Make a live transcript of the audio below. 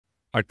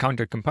Our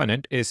counter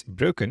component is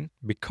broken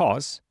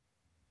because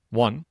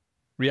 1.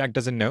 React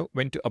doesn't know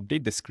when to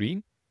update the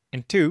screen,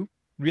 and 2.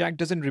 React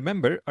doesn't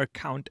remember our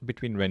count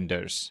between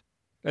renders.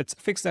 Let's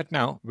fix that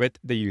now with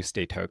the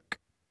useState hook.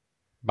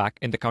 Back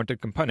in the counter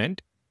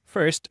component,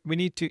 first we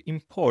need to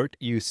import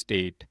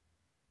useState.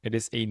 It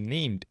is a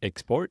named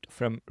export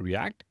from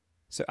React.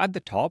 So at the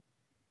top,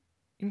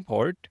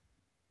 import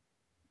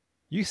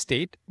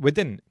useState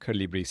within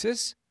curly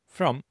braces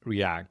from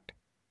React.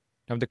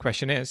 Now the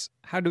question is,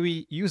 how do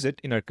we use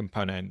it in our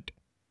component?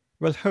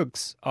 Well,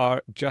 hooks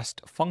are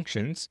just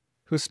functions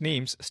whose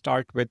names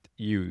start with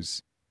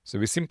use. So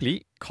we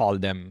simply call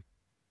them.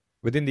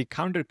 Within the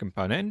counter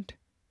component,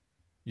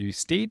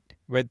 useState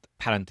with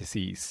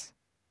parentheses.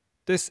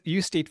 This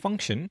useState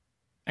function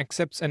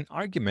accepts an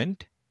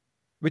argument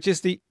which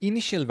is the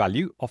initial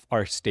value of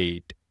our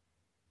state.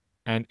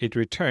 And it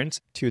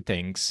returns two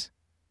things: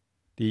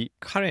 the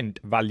current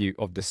value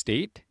of the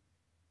state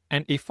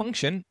and a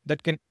function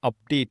that can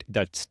update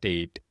that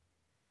state.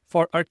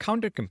 For our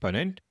counter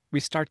component,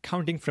 we start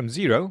counting from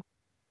 0,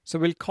 so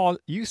we'll call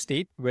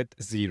useState with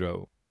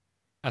 0.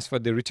 As for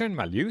the return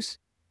values,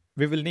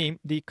 we will name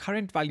the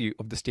current value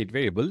of the state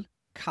variable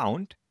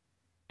count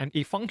and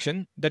a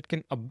function that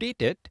can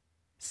update it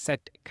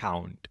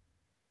setCount.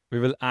 We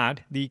will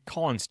add the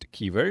const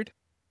keyword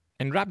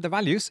and wrap the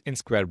values in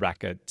square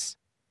brackets.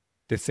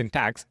 This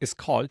syntax is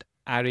called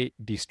array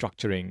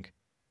destructuring.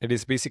 It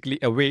is basically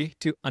a way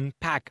to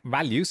unpack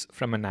values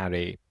from an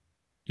array.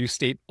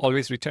 useState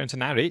always returns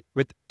an array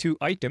with 2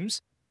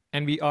 items,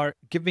 and we are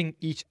giving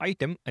each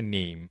item a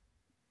name.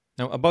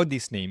 Now about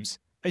these names,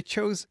 I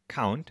chose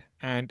count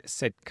and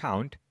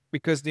setCount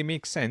because they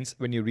make sense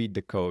when you read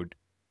the code.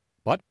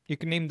 But you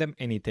can name them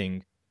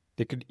anything.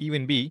 They could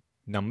even be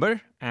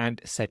number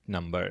and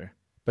setNumber.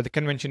 But the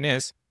convention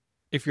is,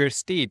 if your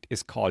state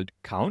is called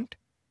count,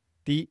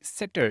 the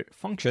setter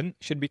function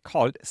should be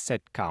called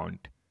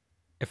setCount.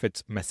 If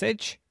it's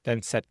message,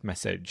 then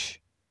setMessage.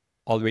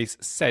 Always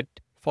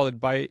set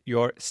followed by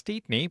your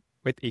state name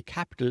with a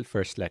capital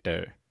first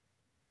letter.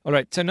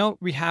 Alright, so now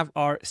we have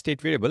our state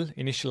variable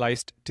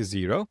initialized to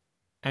 0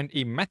 and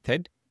a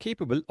method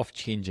capable of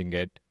changing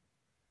it.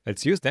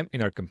 Let's use them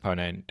in our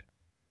component.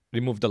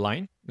 Remove the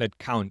line, let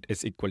count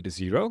is equal to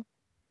 0.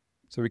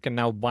 So we can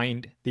now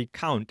bind the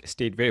count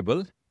state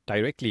variable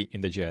directly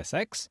in the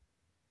JSX.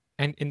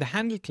 And in the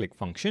handle click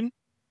function,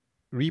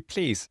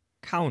 replace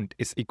count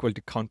is equal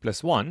to count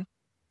plus 1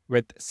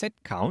 with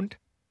setCount,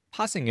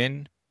 passing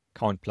in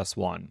count plus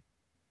 1.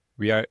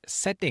 We are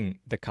setting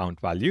the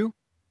count value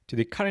to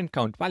the current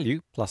count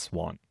value plus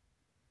 1.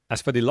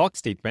 As for the log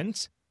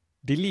statements,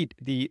 delete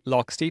the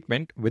log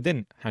statement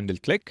within handle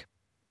click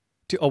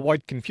to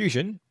avoid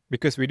confusion,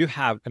 because we do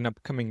have an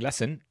upcoming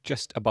lesson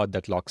just about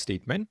that log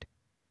statement.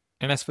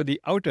 And as for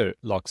the outer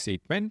log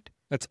statement,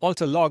 let's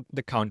also log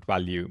the count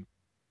value.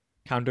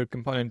 Counter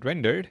component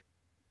rendered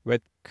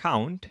with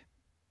count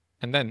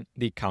and then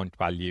the count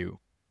value.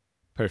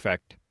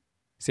 Perfect.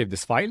 Save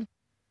this file,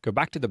 go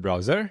back to the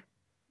browser,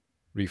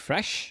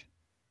 refresh,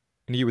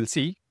 and you will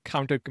see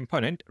counter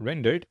component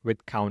rendered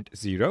with count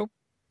 0.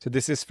 So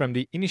this is from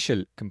the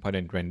initial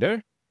component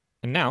render.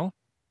 And now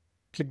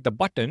click the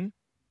button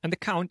and the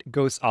count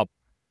goes up.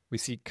 We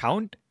see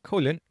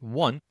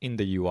count:1 in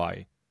the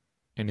UI.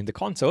 And in the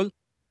console,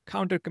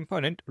 counter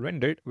component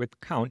rendered with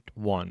count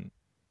 1.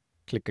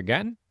 Click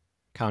again,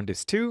 count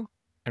is 2,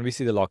 and we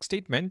see the log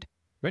statement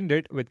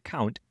rendered with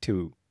count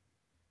 2.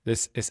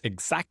 This is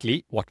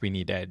exactly what we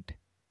needed.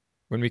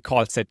 When we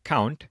call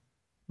setCount,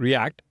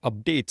 React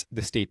updates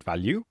the state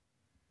value,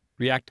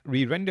 React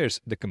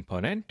re-renders the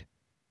component,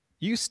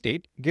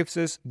 useState gives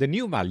us the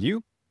new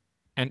value,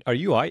 and our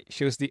UI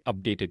shows the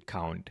updated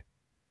count.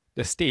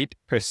 The state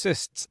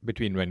persists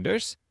between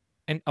renders,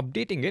 and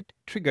updating it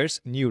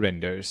triggers new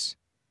renders.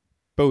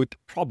 Both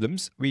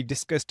problems we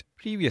discussed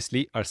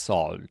previously are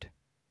solved.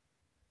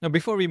 Now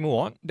before we move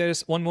on, there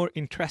is one more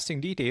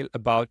interesting detail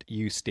about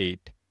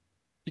useState.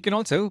 You can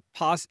also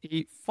pass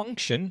a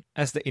function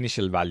as the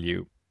initial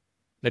value.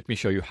 Let me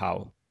show you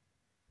how.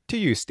 To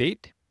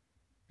useState,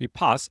 we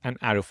pass an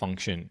arrow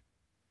function.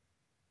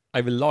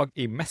 I will log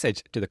a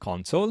message to the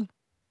console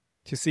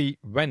to see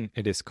when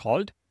it is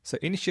called. So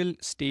initial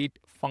state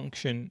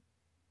function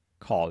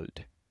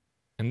called.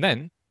 And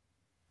then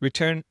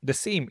return the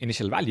same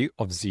initial value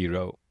of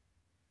 0.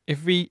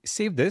 If we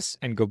save this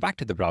and go back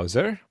to the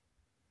browser,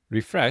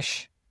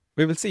 refresh,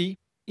 we will see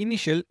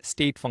initial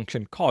state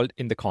function called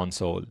in the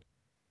console.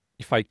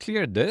 If I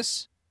clear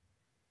this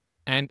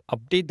and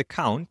update the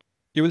count,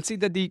 you will see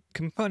that the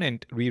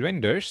component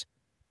re-renders,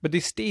 but the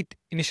state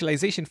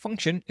initialization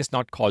function is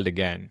not called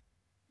again.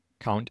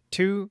 Count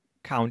 2,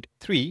 count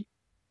 3,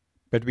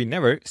 but we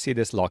never see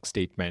this log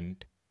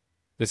statement.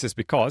 This is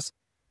because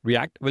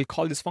React will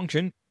call this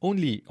function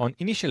only on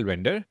initial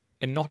render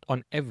and not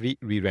on every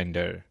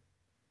re-render.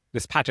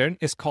 This pattern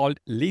is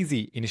called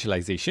lazy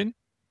initialization,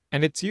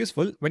 and it's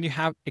useful when you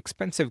have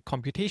expensive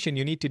computation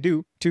you need to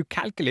do to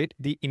calculate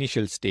the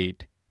initial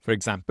state. For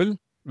example,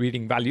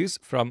 reading values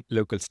from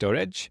local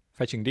storage,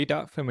 fetching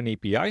data from an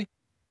API,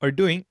 or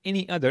doing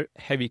any other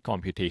heavy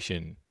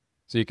computation.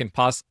 So you can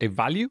pass a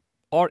value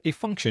or a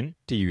function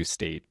to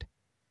useState.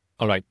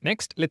 All right,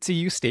 next, let's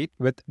see useState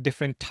with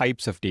different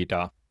types of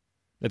data.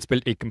 Let's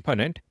build a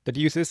component that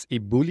uses a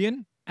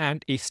Boolean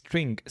and a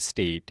string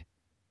state.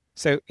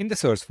 So in the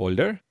source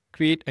folder,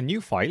 create a new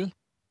file,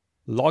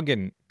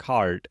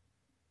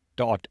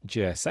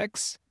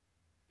 logincard.jsx,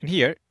 and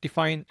here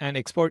define and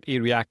export a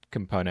React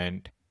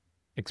component.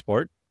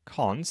 Export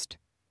const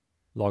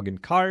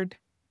logincard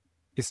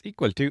is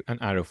equal to an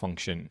arrow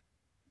function.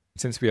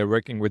 Since we are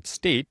working with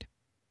state,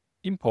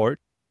 import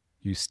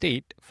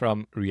useState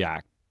from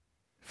React.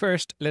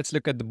 First, let's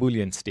look at the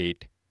Boolean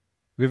state.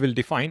 We will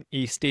define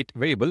a state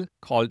variable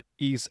called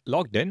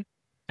isLoggedIn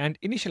and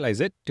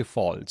initialize it to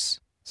false.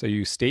 So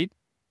useState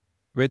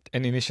with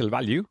an initial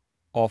value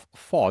of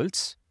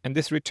false, and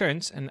this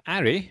returns an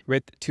array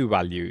with 2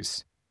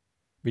 values.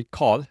 We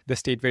call the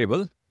state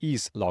variable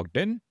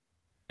isLoggedIn,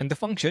 and the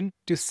function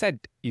to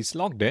set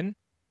isLoggedIn,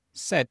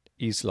 set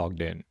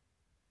isLoggedIn.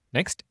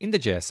 Next, in the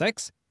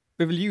JSX,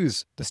 we will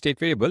use the state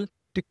variable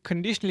to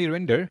conditionally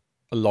render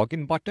a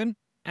login button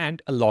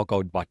and a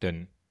logout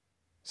button.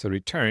 So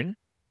return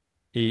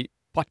a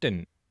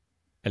button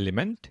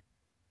element,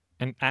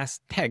 and as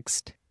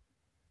text,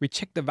 we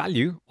check the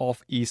value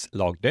of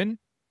isLoggedIn,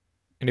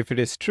 and if it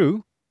is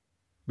true,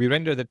 we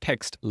render the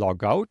text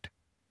logout,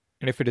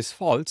 and if it is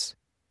false,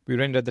 we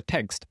render the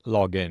text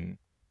login.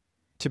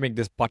 To make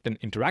this button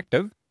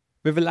interactive,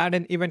 we will add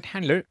an event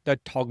handler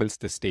that toggles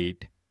the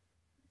state.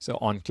 So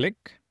onClick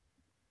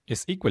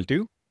is equal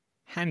to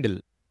handle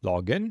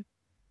login,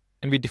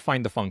 and we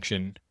define the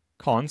function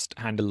const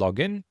handle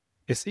login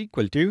is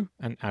equal to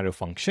an arrow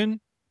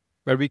function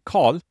where we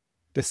call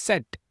the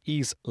set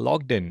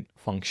isLoggedIn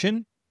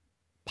function,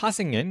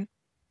 passing in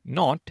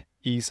not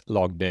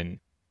isLoggedIn.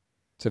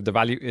 So if the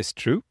value is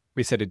true,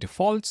 we set it to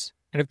false,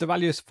 and if the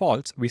value is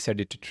false, we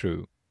set it to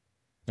true.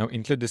 Now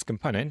include this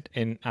component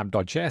in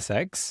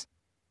app.jsx,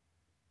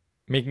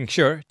 making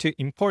sure to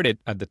import it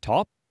at the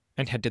top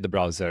and head to the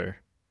browser.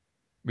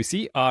 We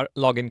see our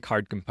login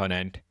card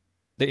component.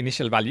 The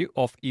initial value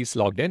of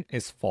isLoggedIn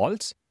is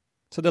false,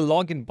 so the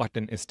login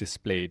button is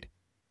displayed.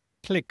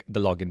 Click the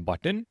login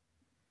button,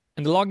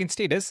 and the login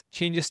status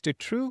changes to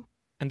true,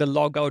 and the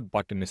logout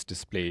button is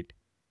displayed.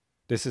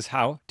 This is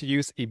how to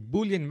use a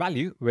Boolean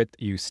value with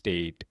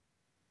useState.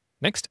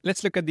 Next,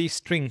 let's look at the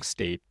string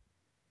state.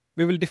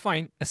 We will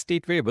define a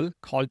state variable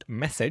called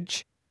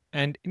message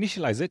and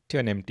initialize it to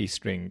an empty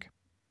string.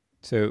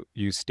 So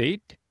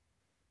useState,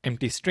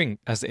 empty string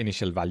as the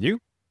initial value.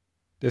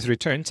 This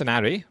returns an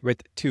array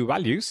with 2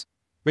 values,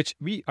 which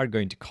we are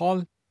going to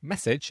call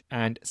message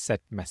and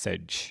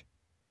setMessage.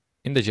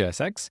 In the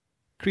JSX,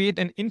 create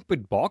an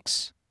input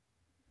box.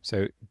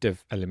 So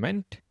div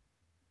element,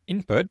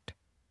 input,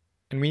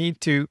 and we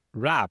need to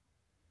wrap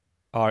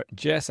our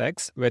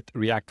JSX with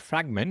React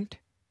fragment.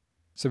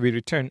 So we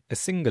return a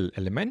single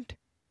element.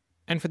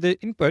 And for the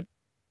input,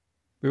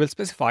 we will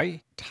specify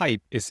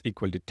type is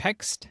equal to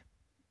text,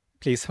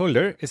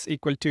 placeholder is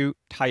equal to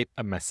type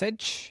a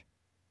message,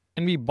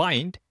 and we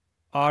bind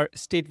our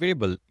state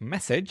variable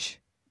message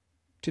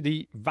to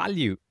the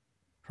value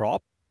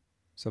prop.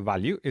 So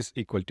value is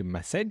equal to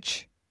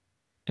message,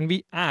 and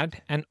we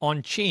add an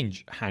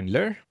onChange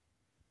handler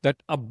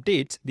that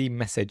updates the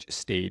message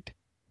state.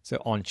 So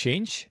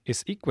onChange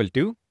is equal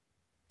to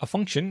a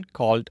function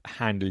called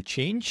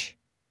handleChange,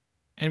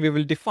 and we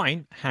will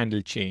define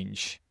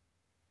handleChange.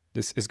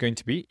 This is going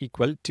to be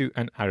equal to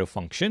an arrow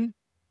function,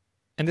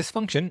 and this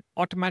function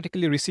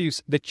automatically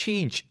receives the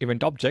change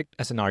event object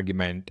as an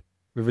argument.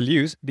 We will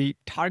use the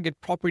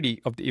target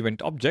property of the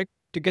event object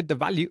to get the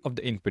value of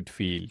the input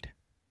field.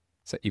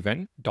 So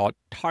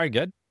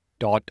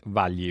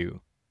event.target.value,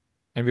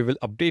 and we will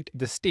update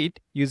the state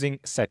using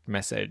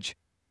setMessage.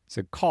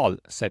 So call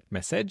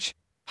setMessage,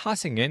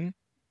 passing in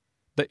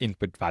the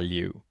input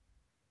value.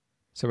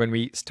 So when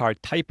we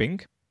start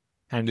typing,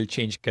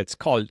 handleChange gets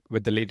called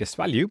with the latest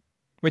value,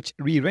 which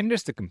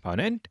re-renders the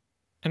component,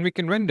 and we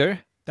can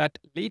render that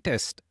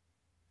latest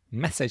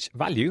message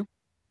value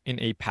in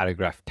a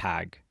paragraph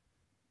tag.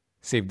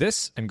 Save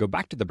this and go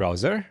back to the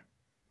browser,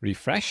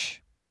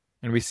 refresh,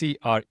 and we see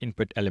our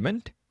input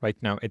element. Right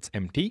now it's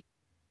empty.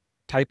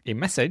 Type a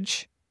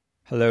message,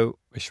 hello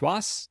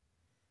Vishwas,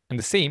 and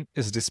the same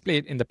is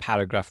displayed in the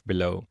paragraph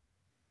below.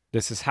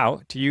 This is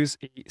how to use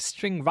a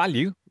string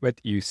value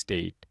with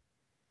useState.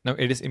 Now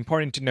it is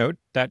important to note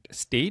that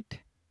state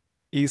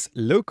is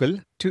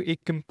local to a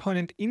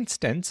component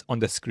instance on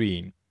the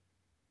screen.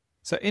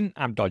 So in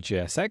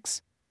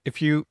app.jsx,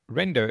 if you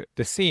render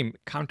the same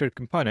counter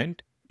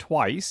component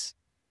twice,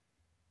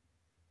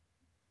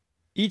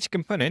 each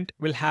component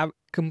will have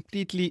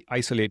completely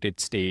isolated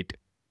state.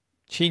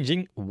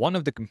 Changing one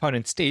of the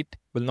component state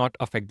will not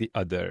affect the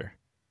other.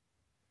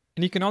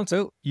 And you can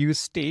also use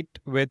state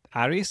with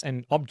arrays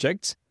and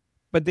objects,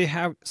 but they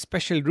have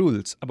special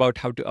rules about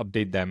how to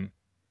update them.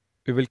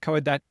 We will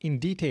cover that in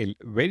detail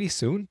very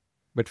soon,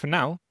 but for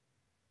now,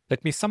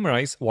 let me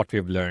summarize what we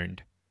have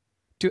learned.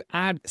 To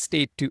add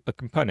state to a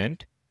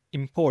component,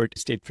 import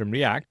state from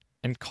React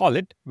and call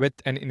it with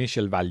an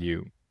initial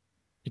value.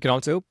 You can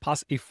also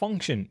pass a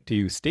function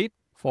to useState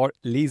for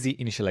lazy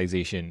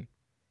initialization.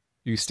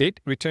 useState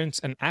returns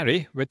an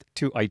array with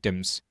two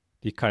items,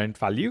 the current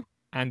value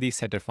and the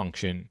setter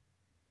function.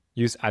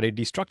 Use array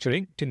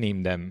destructuring to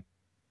name them.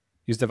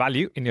 Use the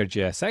value in your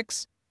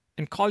JSX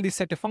and call the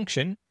setter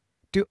function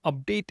to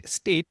update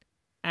state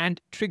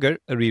and trigger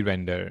a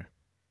re-render.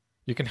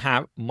 You can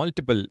have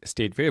multiple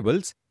state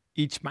variables,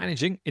 each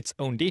managing its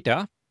own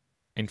data.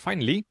 And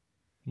finally,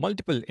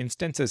 multiple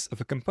instances of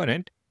a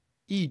component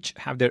each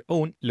have their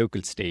own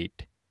local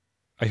state.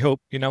 I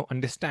hope you now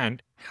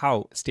understand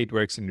how state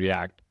works in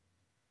React.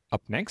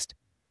 Up next,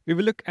 we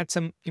will look at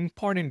some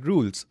important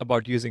rules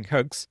about using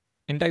hooks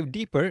and dive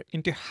deeper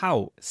into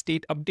how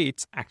state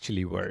updates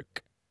actually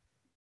work.